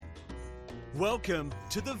Welcome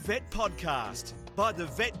to the Vet Podcast by the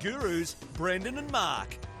Vet Gurus, Brendan and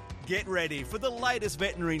Mark. Get ready for the latest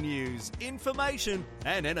veterinary news, information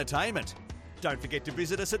and entertainment. Don't forget to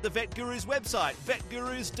visit us at the Vet Gurus website,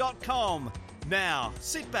 vetgurus.com. Now,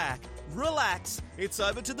 sit back, relax, it's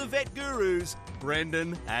over to the Vet Gurus,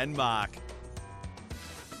 Brendan and Mark.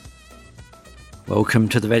 Welcome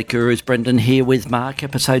to the Vet Gurus. Brendan here with Mark,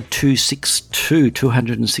 episode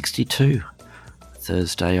 262,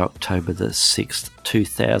 Thursday, October the 6th,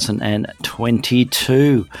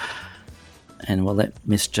 2022. And we'll let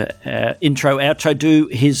Mr. Outro do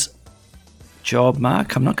his job,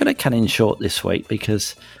 Mark. I'm not going to cut in short this week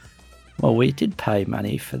because, well, we did pay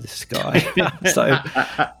money for this guy. So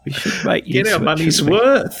we should make use Get our of it, money's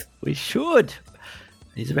worth. We should.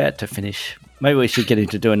 He's about to finish. Maybe we should get him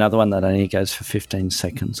to do another one that only goes for 15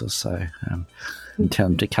 seconds or so and tell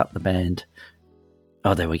him to cut the band.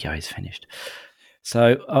 Oh, there we go. He's finished.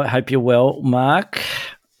 So I hope you're well, Mark.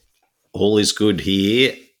 All is good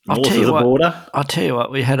here, north of the border. I'll tell you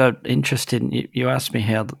what, we had an interesting... You asked me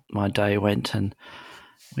how my day went, and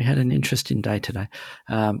we had an interesting day today.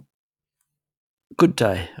 Good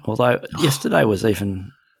day, although yesterday was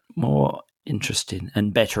even more interesting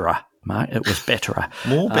and betterer, Mark. It was betterer.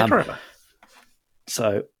 More betterer.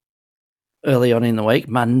 So early on in the week,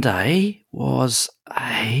 Monday was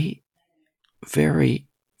a very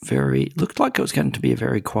looked like it was going to be a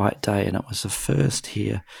very quiet day, and it was the first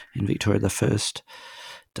here in Victoria, the first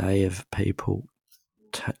day of people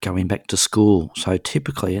going back to school. So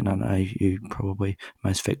typically, and I know you probably,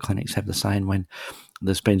 most vet clinics have the same, when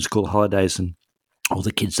there's been school holidays and all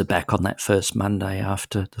the kids are back on that first Monday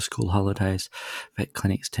after the school holidays, vet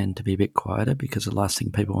clinics tend to be a bit quieter because the last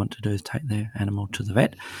thing people want to do is take their animal to the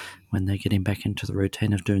vet when they're getting back into the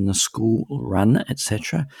routine of doing the school run,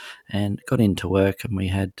 etc. And got into work, and we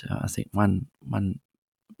had, I think, one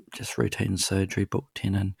just routine surgery booked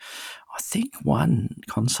in, and I think one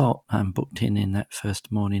consult booked in that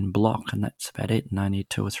first morning block, and that's about it, and only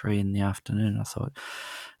 2 or 3 in the afternoon, I thought.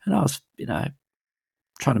 And I was,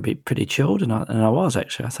 trying to be pretty chilled, and I was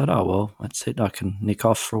actually. I thought, oh, well, that's it. I can nick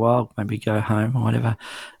off for a while, maybe go home or whatever,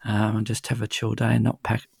 and just have a chill day and not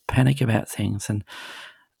panic about things. And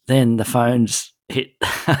then the phones hit.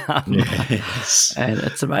 Yes. And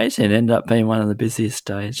it's amazing. It ended up being one of the busiest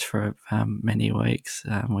days for many weeks.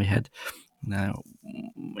 We had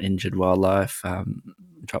injured wildlife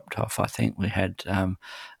dropped off. I think we had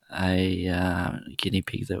a guinea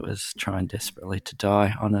pig that was trying desperately to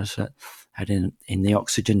die on us, that had in the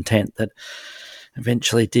oxygen tent, that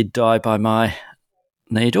eventually did die by my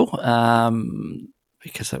needle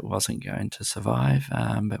because it wasn't going to survive.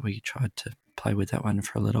 But we tried to play with that one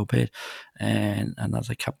for a little bit, and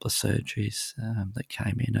another couple of surgeries that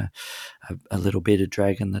came in. A little bit of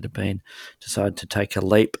dragon that had decided to take a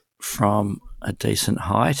leap from a decent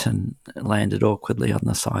height and landed awkwardly on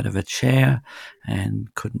the side of a chair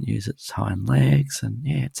and couldn't use its hind legs. And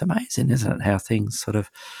yeah, it's amazing, isn't it, how things sort of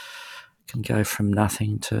can go from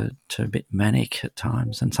nothing to a bit manic at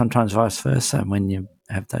times, and sometimes vice versa when you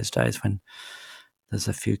have those days when there's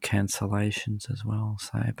a few cancellations as well.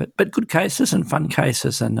 So, but good cases and fun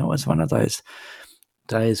cases, and it was one of those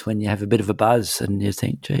days when you have a bit of a buzz and you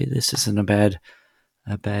think, gee, this isn't a bad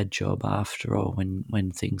job after all,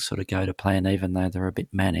 when things sort of go to plan, even though they're a bit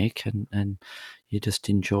manic, and you just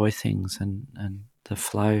enjoy things and the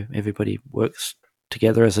flow. Everybody works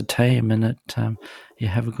together as a team, and you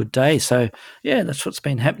have a good day. So yeah, that's what's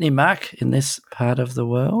been happening, Mark, in this part of the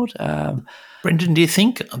world. Brendan, do you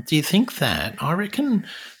think that? I reckon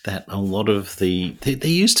that a lot of there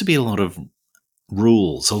used to be a lot of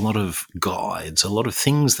rules, a lot of guides, a lot of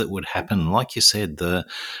things that would happen. Like you said, the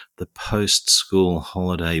post-school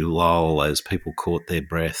holiday lull as people caught their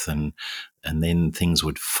breath, and then things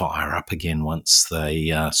would fire up again once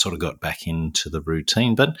they sort of got back into the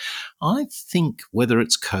routine. But I think whether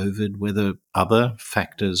it's COVID, whether other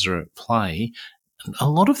factors are at play, a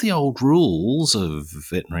lot of the old rules of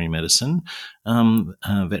veterinary medicine,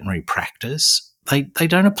 veterinary practice, they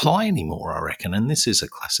don't apply anymore, I reckon. And this is a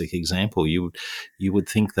classic example. You would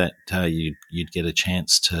think that you'd get a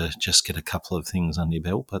chance to just get a couple of things under your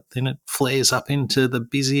belt, but then it flares up into the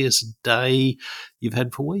busiest day you've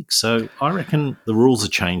had for weeks. So I reckon the rules are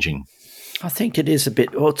changing. I think it is a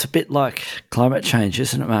bit, well, it's a bit like climate change,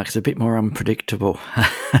 isn't it, Mark? It's a bit more unpredictable.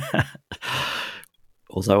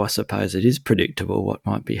 Although I suppose it is predictable what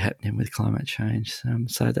might be happening with climate change.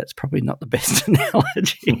 So that's probably not the best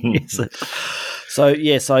analogy, is it? So,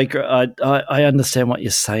 yes, I agree. I understand what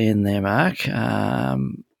you're saying there, Mark.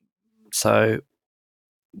 So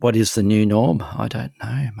what is the new norm? I don't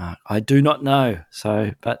know, Mark. I do not know.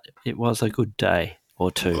 So, but it was a good day,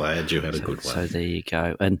 or two. Glad you had a good one. So there you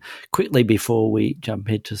go. And quickly before we jump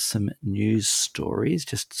into some news stories,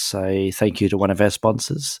 just to say thank you to one of our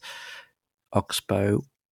sponsors, Oxbow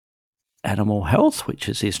Animal Health, which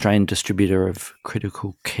is the Australian distributor of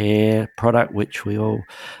critical care product, which we all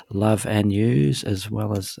love and use, as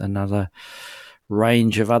well as another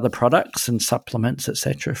range of other products and supplements,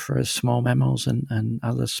 etc., for small mammals and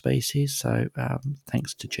other species. So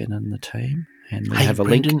thanks to Jen and the team. And we have a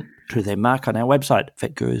Brendan, link to their mark on our website,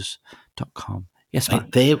 vetgurus.com. Yes,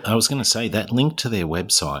 Mark. I was going to say that link to their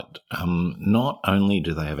website, not only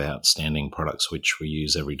do they have outstanding products which we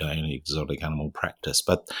use every day in exotic animal practice,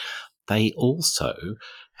 but they also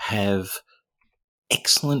have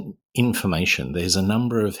excellent information. There's a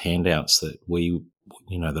number of handouts that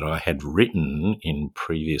that I had written in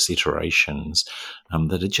previous iterations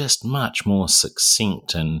that are just much more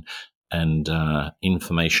succinct and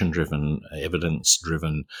information-driven,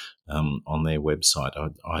 evidence-driven on their website.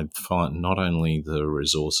 I find not only the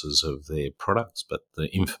resources of their products, but the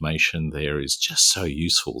information there is just so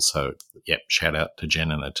useful. So, shout out to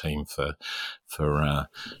Jen and her team for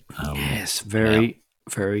yes, very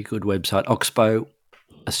good website.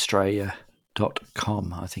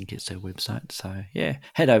 OxbowAustralia.com, I think it's their website. So,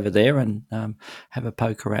 head over there and have a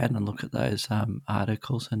poke around and look at those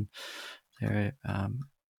articles. And they're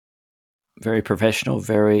very professional,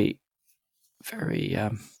 very, very,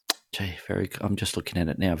 I'm just looking at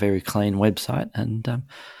it now, very clean website, and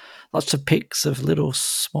lots of pics of little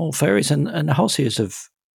small furries and a whole series of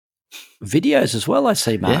videos as well, I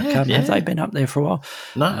see, Mark. Have they been up there for a while?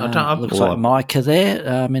 No, I don't. Looks like Micah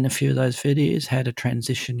there in a few of those videos, how to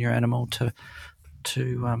transition your animal to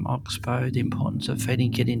Oxbow, the importance of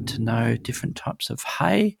feeding, getting to know different types of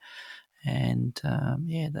hay. And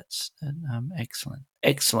that's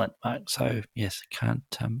excellent, Mark. So yes, can't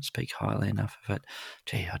speak highly enough of it.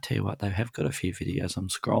 Gee, I tell you what, they have got a few videos. I'm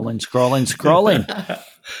scrolling.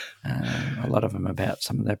 A lot of them about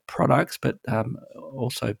some of their products, but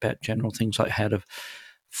also about general things like how to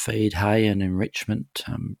feed hay and enrichment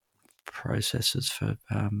processes for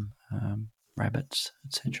rabbits,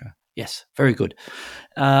 etc. Yes, very good.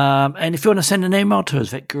 And if you want to send an email to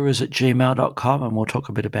us, vetgurus@gmail.com, and we'll talk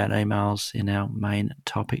a bit about emails in our main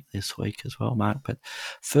topic this week as well, Mark. But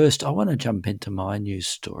first, I want to jump into my news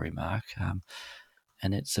story, Mark,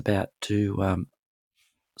 and it's about do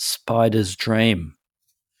spiders dream?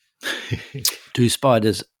 Do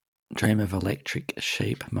spiders dream of electric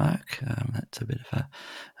sheep, Mark? That's a bit of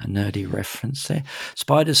a nerdy reference there.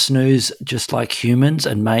 Spiders snooze just like humans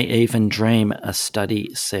and may even dream, a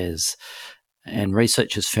study says. And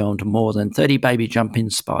researchers filmed more than 30 baby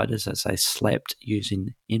jump-in spiders as they slept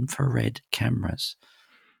using infrared cameras,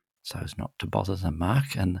 so as not to bother them,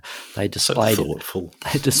 Mark. And they displayed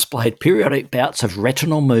periodic bouts of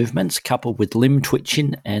retinal movements coupled with limb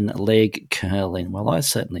twitching and leg curling. Well, I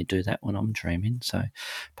certainly do that when I'm dreaming, so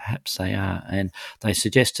perhaps they are. And they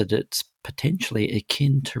suggested it's potentially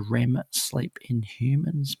akin to REM sleep in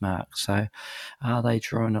humans, Mark. So are they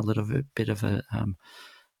drawing a little bit of a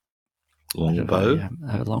longer bow?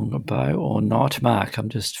 A longer bow or not, Mark? I'm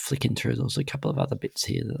just flicking through. There's a couple of other bits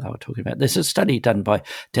here that they were talking about. There's a study done by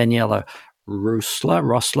Daniela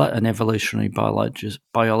Rossler, an evolutionary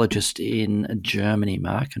biologist in Germany,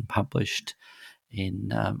 Mark, and published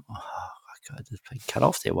in it's been cut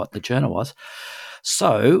off there what the journal was.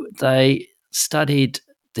 So they studied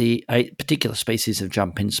the particular species of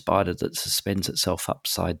jump-in spider that suspends itself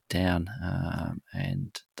upside down,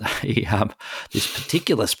 and they, this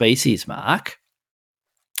particular species, Mark,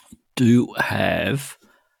 do have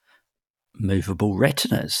movable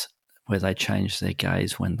retinas where they change their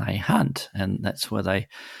gaze when they hunt, and that's where they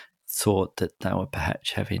thought that they were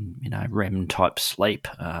perhaps having, REM type sleep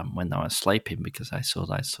when they were sleeping, because they saw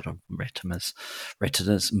those sort of retinas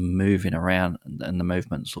moving around, and the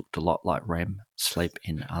movements looked a lot like REM sleep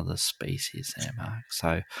in other species there, Mark.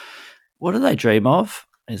 So what do they dream of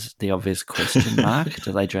is the obvious question, Mark.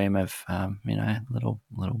 Do they dream of, little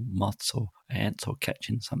moths or ants or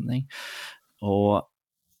catching something? Or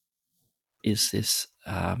is this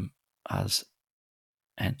us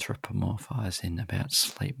anthropomorphizing about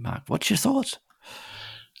sleep, Mark? What's your thoughts?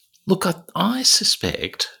 Look, I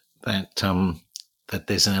suspect that that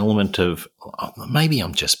there's an element of, maybe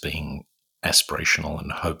I'm just being aspirational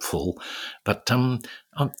and hopeful, but I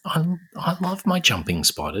love my jumping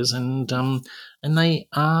spiders, and they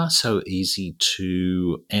are so easy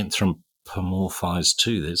to anthropomorphize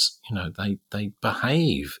too. There's, they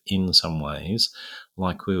behave in some ways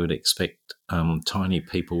like we would expect tiny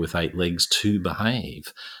people with 8 legs to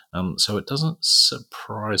behave. So it doesn't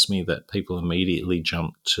surprise me that people immediately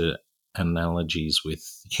jump to analogies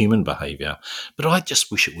with human behaviour. But I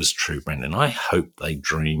just wish it was true, Brendan. I hope they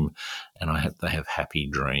dream, and I hope they have happy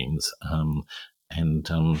dreams. And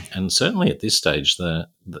certainly at this stage,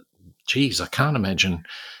 geez, I can't imagine.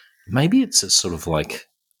 Maybe it's a sort of like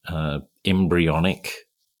embryonic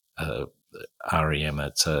REM.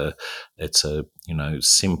 It's a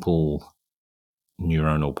simple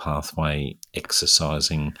neuronal pathway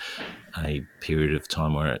exercising a period of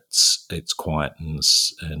time where it's quiet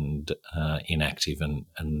and inactive,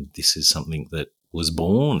 and this is something that was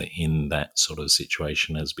born in that sort of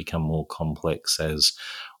situation, has become more complex as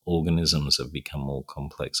organisms have become more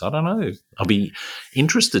complex. I don't know. I'll be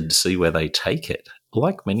interested to see where they take it.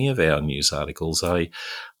 Like many of our news articles, I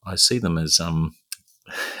see them as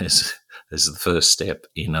the first step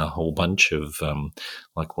in a whole bunch of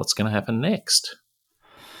like what's going to happen next.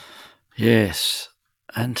 Yes.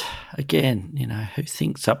 And again, who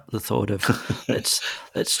thinks up the thought of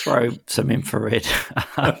let's throw some infrared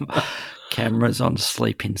cameras on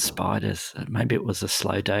sleeping spiders? Maybe it was a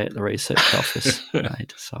slow day at the research office. They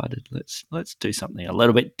decided let's do something a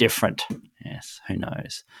little bit different. Yes, who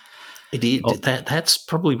knows? It is, that's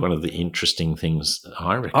probably one of the interesting things,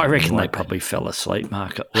 I reckon. I reckon they probably fell asleep,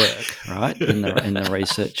 Mark, at work, right, in the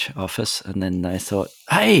research office, and then they thought,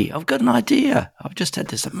 hey, I've got an idea. I've just had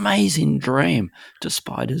this amazing dream. Do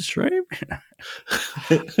spiders dream?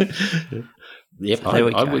 Yep,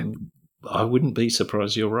 so I wouldn't be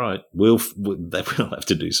surprised you're right. We'll have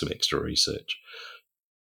to do some extra research.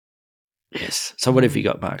 Yes. So what have you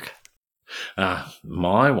got, Mark?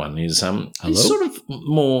 My one is sort of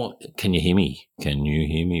more. Can you hear me? Can you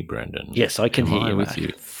hear me, Brendan? Yes, I can hear you with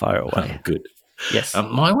you. Far away. Good. Yes.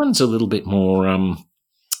 My one's a little bit more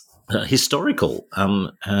historical.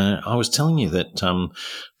 I was telling you that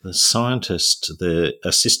the scientist, the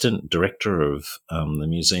assistant director of the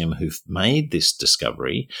museum who made this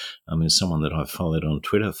discovery, is someone that I've followed on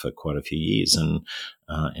Twitter for quite a few years, and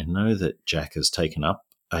know that Jack has taken up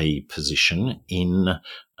a position in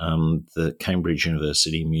the Cambridge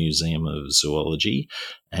University Museum of Zoology,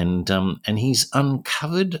 and he's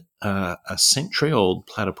uncovered a century-old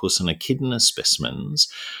platypus and echidna specimens,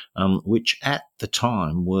 which at the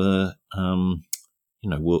time were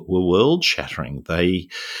world-shattering. They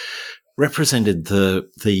represented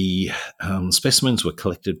the specimens were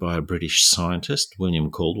collected by a British scientist, William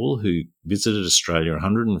Caldwell, who visited Australia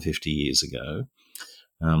 150 years ago.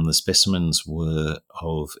 The specimens were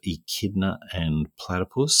of echidna and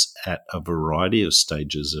platypus at a variety of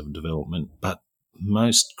stages of development, but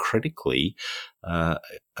most critically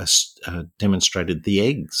demonstrated the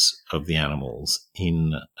eggs of the animals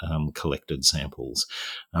in collected samples.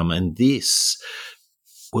 And this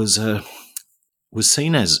was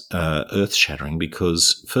seen as earth-shattering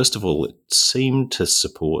because, first of all, it seemed to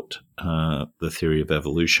support the theory of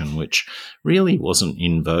evolution, which really wasn't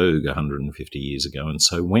in vogue 150 years ago, and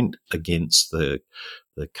so went against the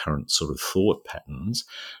current sort of thought patterns.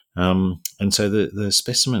 And so the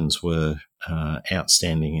specimens were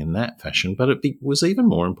outstanding in that fashion, but it was even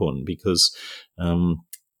more important because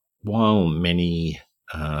while many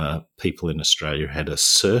people in Australia had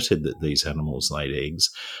asserted that these animals laid eggs,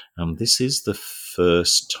 this is the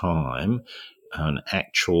first time an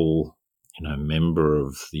actual member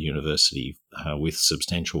of the university with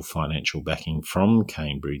substantial financial backing from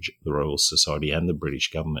Cambridge, the Royal Society and the British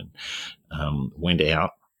government went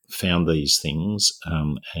out, found these things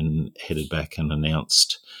and headed back and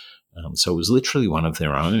announced. So it was literally one of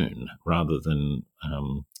their own rather than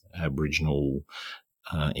Aboriginal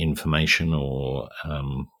information or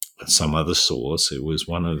some other source. It was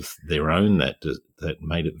one of their own that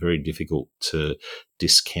made it very difficult to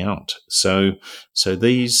discount. So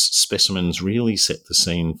these specimens really set the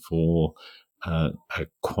scene for a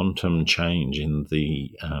quantum change in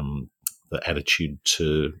the attitude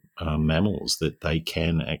to mammals, that they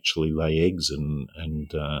can actually lay eggs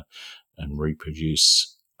and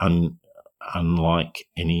reproduce unlike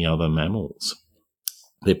any other mammals.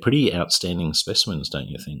 They're pretty outstanding specimens, don't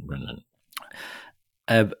you think, Brendan?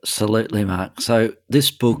 Absolutely, Mark. So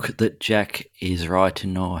this book that Jack is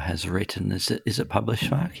writing or has written, is it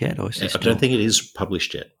published, Mark, yet? Or is I don't think it is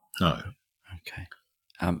published yet, no. Okay.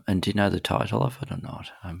 And do you know the title of it or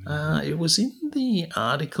not? It was in the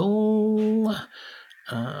article.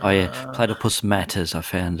 Platypus Matters, I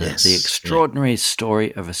found. Yes, The Extraordinary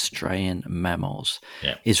Story of Australian Mammals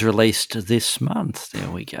is released this month.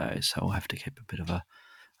 There we go. So we'll have to keep a bit of a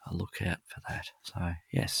look out for that. So,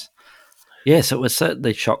 yes. Yes, it was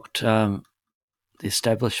certainly shocked the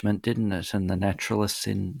establishment, didn't it, and the naturalists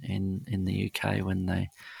in the UK when they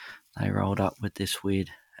rolled up with this weird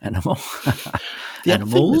animal. The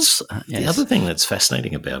Animals. The other thing that's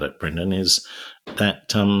fascinating about it, Brendan, is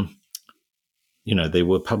that there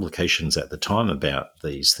were publications at the time about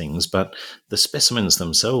these things, but the specimens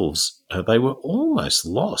themselves, they were almost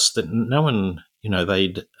lost. That no one,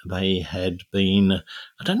 they had been.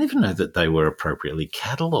 I don't even know that they were appropriately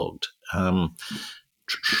catalogued.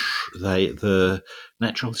 The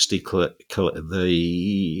natural history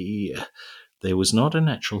there was not a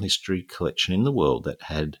natural history collection in the world that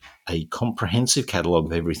had a comprehensive catalogue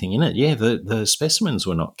of everything in it. Yeah, the specimens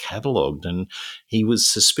were not catalogued, and he was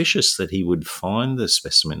suspicious that he would find the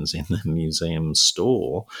specimens in the museum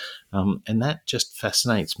store. And that just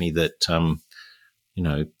fascinates me that,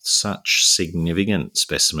 such significant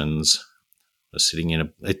specimens are sitting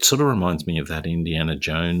it sort of reminds me of that Indiana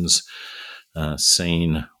Jones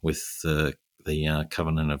scene with the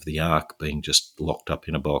Covenant of the Ark being just locked up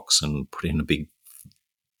in a box and put in a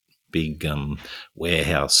big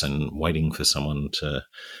warehouse and waiting for someone to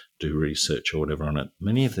do research or whatever on it.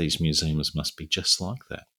 Many of these museums must be just like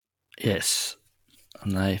that. Yes.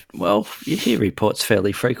 And you hear reports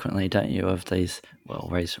fairly frequently, don't you, of these,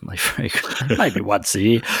 reasonably frequently, maybe once a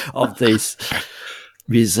year, of these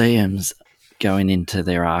museums going into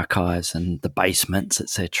their archives and the basements,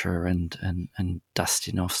 etc., and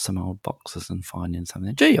dusting off some old boxes and finding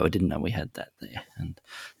something. Gee, I didn't know we had that there, and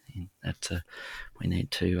that's we need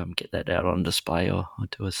to get that out on display or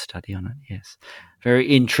do a study on it. Yes, very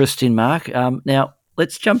interesting, Mark. Now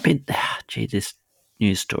let's jump in. This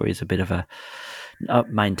news story is a bit of a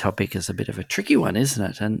main topic is a bit of a tricky one,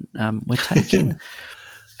 isn't it? And we're taking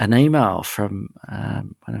an email from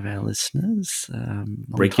one of our listeners,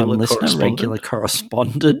 regular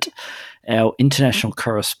correspondent, our international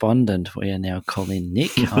correspondent. We are now calling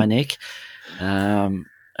Nick. Hi, Nick.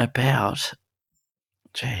 About,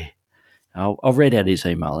 I'll read out his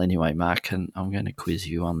email anyway, Mark, and I'm going to quiz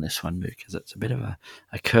you on this one because it's a bit of a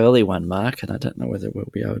curly one, Mark, and I don't know whether we'll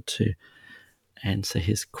be able to answer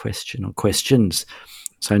his question or questions.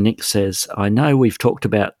 So Nick says, I know we've talked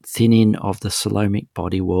about thinning of the coelomic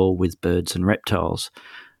body wall with birds and reptiles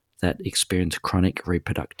that experience chronic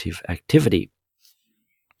reproductive activity. ?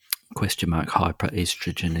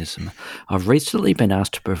 Hyperestrogenism. I've recently been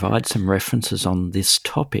asked to provide some references on this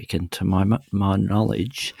topic, and to my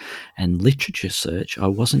knowledge and literature search, I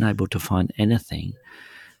wasn't able to find anything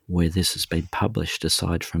where this has been published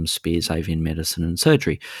aside from Spears Avian Medicine and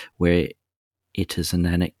Surgery, where it is an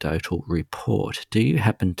anecdotal report. Do you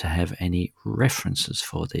happen to have any references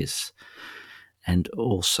for this? And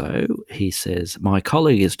also, he says, my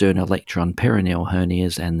colleague is doing a lecture on perineal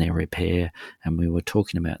hernias and their repair, and we were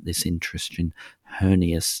talking about this interesting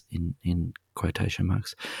hernias, in quotation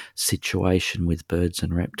marks, situation with birds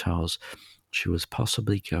and reptiles. She was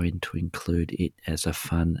possibly going to include it as a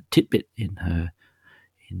fun tidbit in her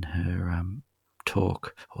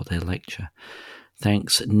talk or their lecture.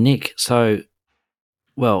 Thanks, Nick. So,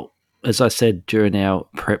 as I said during our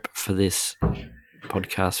prep for this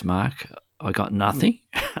podcast, Mark, I got nothing.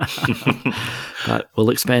 But we'll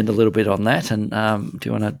expand a little bit on that. And do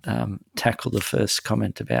you want to tackle the first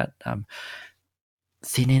comment about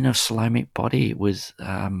thinning of coelomic body with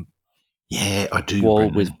I do, wall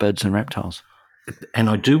Brendan. with birds and reptiles? And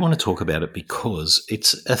I do want to talk about it because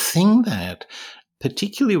it's a thing that,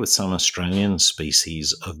 particularly with some Australian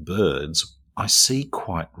species of birds, I see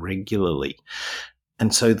quite regularly.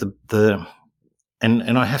 And so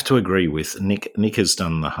and I have to agree with Nick. Nick has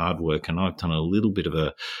done the hard work, and I've done a little bit of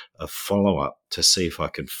a follow-up to see if I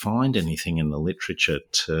could find anything in the literature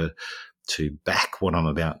to back what I'm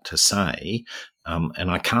about to say, and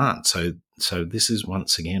I can't. So this is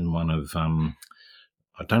once again one of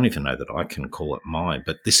I don't even know that I can call it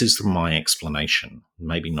but this is my explanation,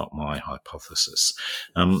 maybe not my hypothesis.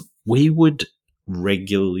 We would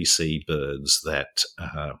regularly see birds that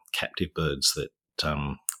captive birds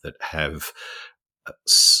that have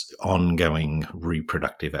ongoing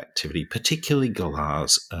reproductive activity, particularly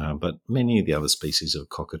galahs, but many of the other species of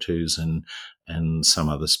cockatoos and some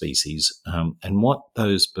other species. And what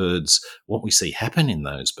we see happen in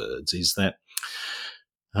those birds is that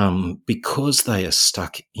because they are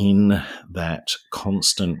stuck in that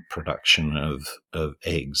constant production of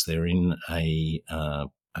eggs, they're in a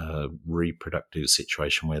reproductive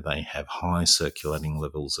situation where they have high circulating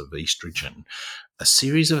levels of estrogen. A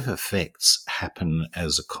series of effects happen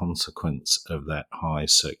as a consequence of that high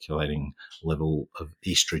circulating level of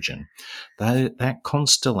estrogen. That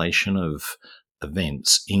constellation of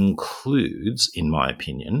events includes, in my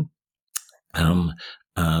opinion, the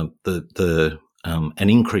an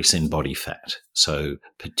increase in body fat. So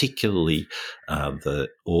particularly the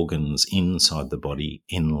organs inside the body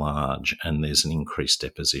enlarge, and there's an increased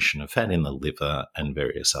deposition of fat in the liver and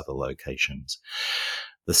various other locations.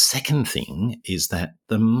 The second thing is that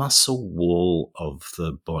the muscle wall of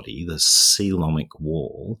the body, the coelomic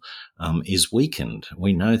wall, is weakened.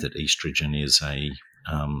 We know that estrogen is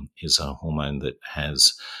a hormone that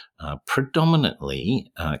has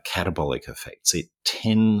predominantly catabolic effects. It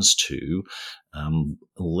tends to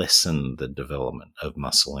lessen the development of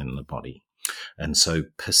muscle in the body. And so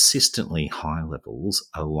persistently high levels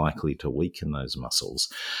are likely to weaken those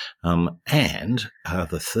muscles. And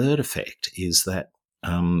the third effect is that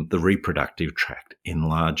the reproductive tract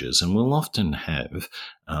enlarges, and we'll often have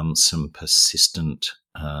some persistent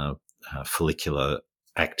follicular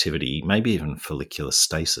activity, maybe even follicular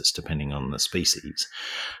stasis, depending on the species.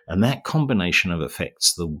 And that combination of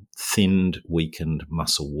effects, the thinned, weakened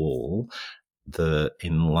muscle wall, the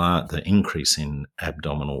increase in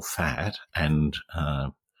abdominal fat and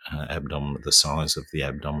the size of the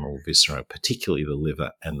abdominal viscera, particularly the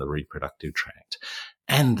liver and the reproductive tract,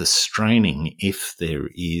 and the straining if there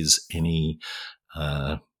is any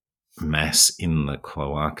mass in the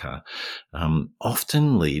cloaca,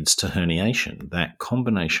 often leads to herniation. That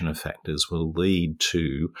combination of factors will lead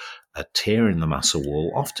to a tear in the muscle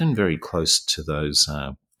wall, often very close to those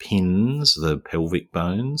pins, the pelvic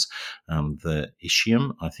bones, the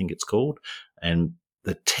ischium, I think it's called, and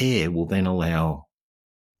the tear will then allow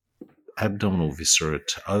abdominal viscera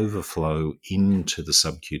to overflow into the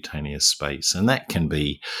subcutaneous space. And that can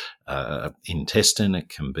be intestine, it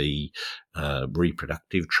can be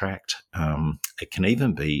reproductive tract, it can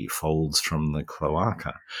even be folds from the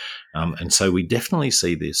cloaca. And so we definitely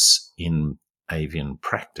see this in avian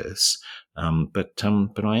practice. But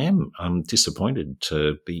I am disappointed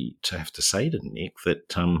to have to say to Nick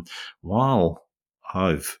that while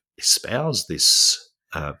I've espoused this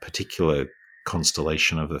particular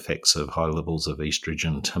constellation of effects of high levels of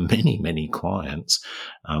estrogen to many, many clients,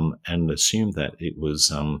 and assumed that it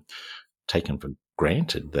was taken for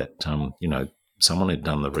granted that, someone had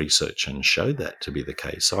done the research and showed that to be the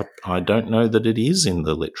case. I don't know that it is in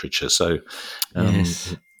the literature. So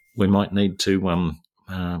yes. We might need to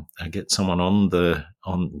get someone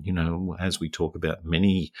as we talk about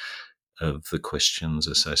many of the questions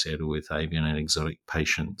associated with avian and exotic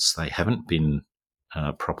patients, they haven't been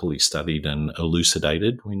properly studied and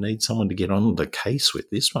elucidated. We need someone to get on the case with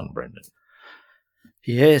this one, Brendan.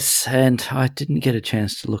 Yes, and I didn't get a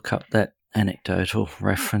chance to look up that anecdotal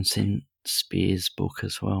reference in Spear's book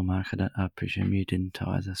as well, Mark. I presume you didn't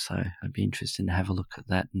either, so I'd be interested to have a look at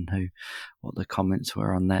that and what the comments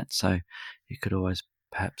were on that. So you could always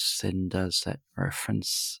perhaps send us that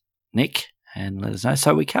reference, Nick, and let us know.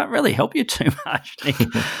 So we can't really help you too much, Nick,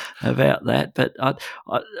 about that. But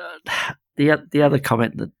the other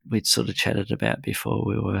comment that we'd sort of chatted about before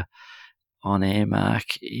we were on air, Mark,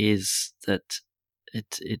 is that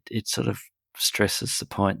it sort of stresses the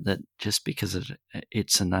point that just because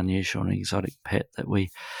it's an unusual and exotic pet that we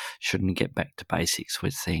shouldn't get back to basics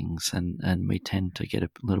with things, and we tend to get a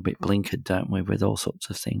little bit blinkered, don't we, with all sorts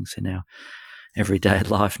of things in our everyday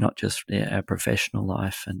life, not just our professional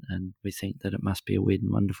life, and we think that it must be a weird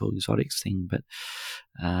and wonderful exotics thing, but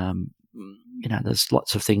there's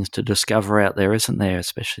lots of things to discover out there, isn't there,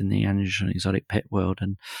 especially in the unusual and exotic pet world.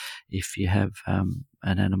 And if you have an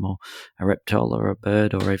animal, a reptile or a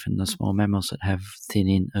bird, or even the small mammals that have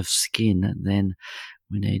thinning of skin, then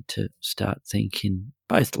we need to start thinking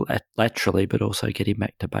both laterally but also getting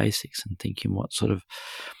back to basics and thinking what sort of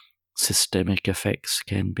systemic effects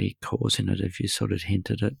can be causing it, if you sort of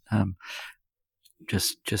hinted at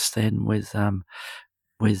just then with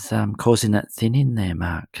causing that thinning there,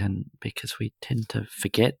 Mark, and because we tend to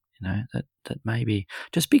forget, that maybe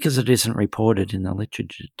just because it isn't reported in the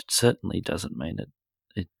literature, it certainly doesn't mean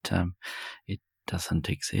it doesn't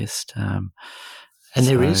exist. And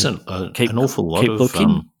there is an awful lot of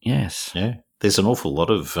looking. Yes, yeah. There's an awful lot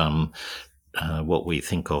of what we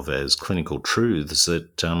think of as clinical truths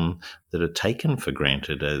that are taken for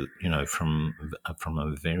granted, from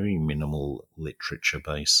a very minimal literature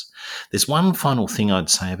base. There's one final thing I'd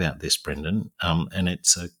say about this, Brendan, and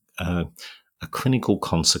it's a clinical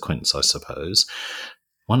consequence, I suppose.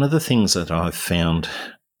 One of the things that I've found,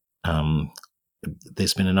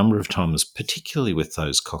 there's been a number of times, particularly with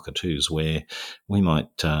those cockatoos, where we might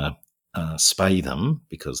spay them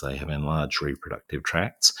because they have enlarged reproductive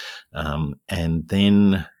tracts, and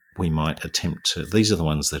then we might attempt to, these are the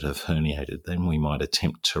ones that have herniated, then we might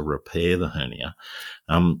attempt to repair the hernia.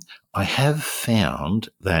 I have found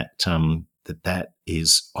that that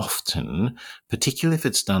is often, particularly if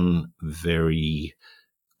it's done very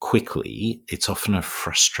quickly, it's often a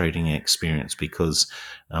frustrating experience because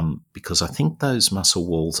I think those muscle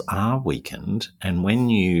walls are weakened, and when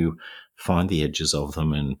you find the edges of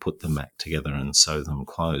them and put them back together and sew them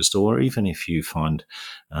closed, or even if you find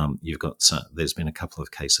there's been a couple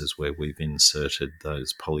of cases where we've inserted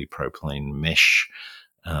those polypropylene mesh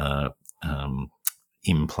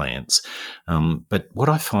implants. But what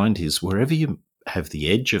I find is wherever you have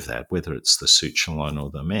the edge of that, whether it's the suture line or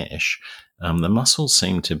the mesh, the muscles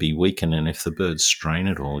seem to be weakened, and if the birds strain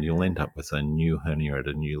at all, you'll end up with a new hernia at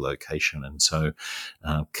a new location. And so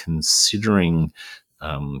considering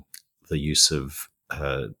the use of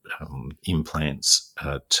implants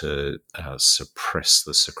to suppress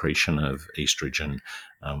the secretion of estrogen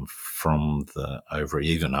from the ovary,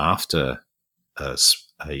 even after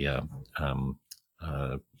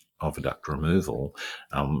oviduct removal,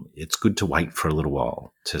 it's good to wait for a little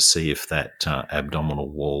while to see if that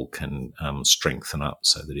abdominal wall can strengthen up,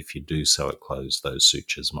 so that if you do sew it closed, those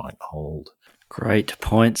sutures might hold. Great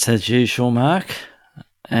points as usual, Mark.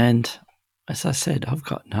 And as I said, I've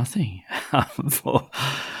got nothing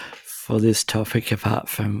for this topic apart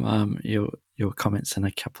from your comments and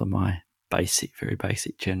a couple of my very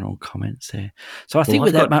basic general comments there. So I think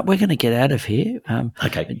with that, Mark, we're going to get out of here.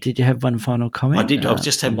 Okay. Did you have one final comment? I did. I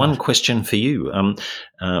just had one question for you.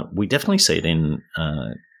 We definitely see it in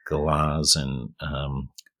galahs and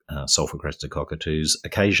sulphur-crested cockatoos,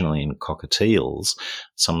 occasionally in cockatiels,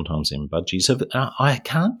 sometimes in budgies. I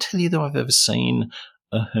can't tell you that I've ever seen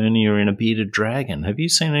a hernia in a bearded dragon. Have you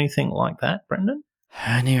seen anything like that, Brendan?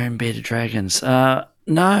 Hernia in bearded dragons?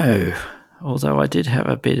 No. Although I did have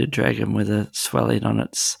a bearded dragon with a swelling on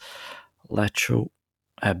its lateral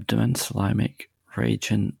abdomen, coelomic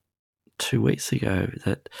region, 2 weeks ago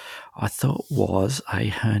that I thought was a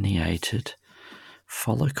herniated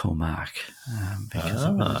follicle, Mark, because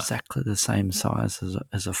it was exactly the same size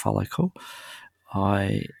as a follicle.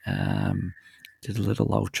 I did a little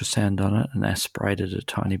ultrasound on it and aspirated a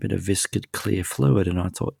tiny bit of viscid clear fluid, and I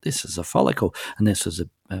thought, this is a follicle. And this was a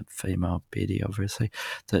female beardy, obviously,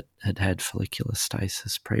 that had follicular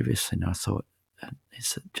stasis previously. And I thought,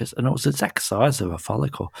 is it just... And it was the exact size of a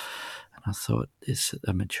follicle. And I thought, is it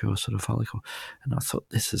a mature sort of follicle? And I thought,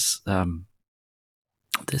 this is a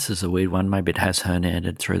weird one. Maybe it has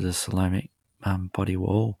herniated through the coelomic body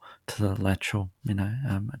wall to the lateral,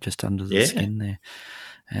 just under the skin there.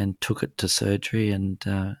 And took it to surgery, and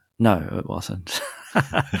no, it wasn't.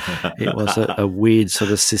 It was a weird sort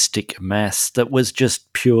of cystic mass that was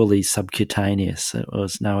just purely subcutaneous. It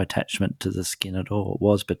was no attachment to the skin at all. It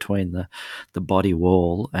was between the body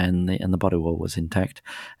wall and the body wall was intact,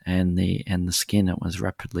 and the skin. It was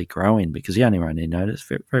rapidly growing because the owner only noticed,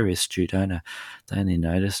 very astute owner, they only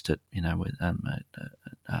noticed it, with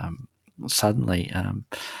suddenly.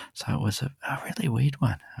 So it was a really weird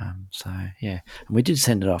one. And we did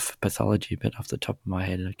send it off for pathology, but off the top of my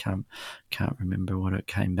head, I can't remember what it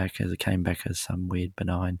came back as. It came back as some weird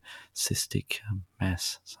benign cystic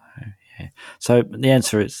mass. So the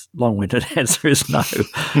answer is, long-winded answer is no.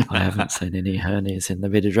 I haven't seen any hernias in the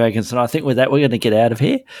bearded dragons. And I think with that, we're going to get out of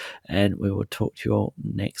here, and we will talk to you all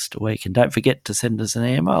next week. And don't forget to send us an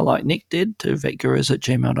email like Nick did to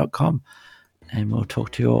vetgurus@gmail.com. And we'll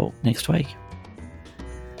talk to you all next week.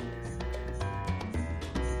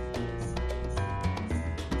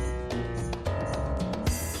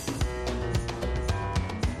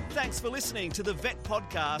 Thanks for listening to the Vet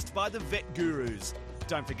Podcast by the Vet Gurus.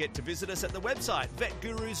 Don't forget to visit us at the website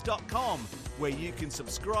vetgurus.com, where you can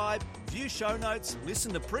subscribe, view show notes,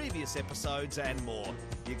 listen to previous episodes and more.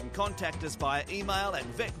 You can contact us via email at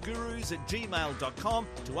vetgurus@gmail.com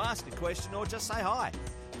to ask a question or just say hi.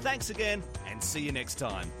 Thanks again, and see you next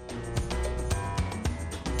time.